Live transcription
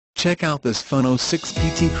Check out this fun '06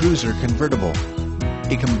 PT Cruiser Convertible.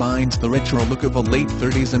 It combines the retro look of a late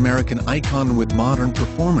 30s American icon with modern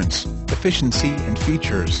performance, efficiency and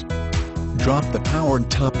features. Drop the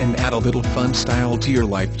powered top and add a little fun style to your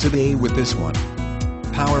life today with this one.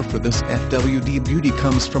 Power for this FWD beauty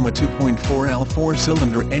comes from a 2.4L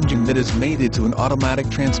 4-cylinder engine that is mated to an automatic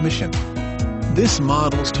transmission. This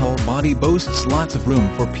model's tall body boasts lots of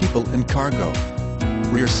room for people and cargo.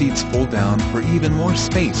 Rear seats fold down for even more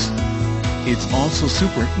space. It's also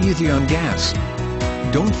super easy on gas.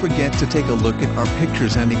 Don't forget to take a look at our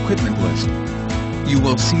pictures and equipment list. You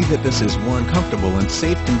will see that this is one comfortable and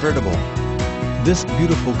safe convertible. This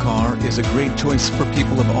beautiful car is a great choice for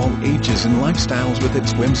people of all ages and lifestyles with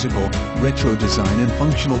its whimsical, retro design and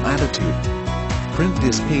functional attitude. Print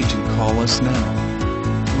this page and call us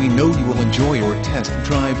now. We know you will enjoy your test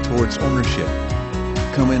drive towards ownership.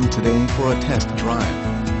 Come in today for a test drive.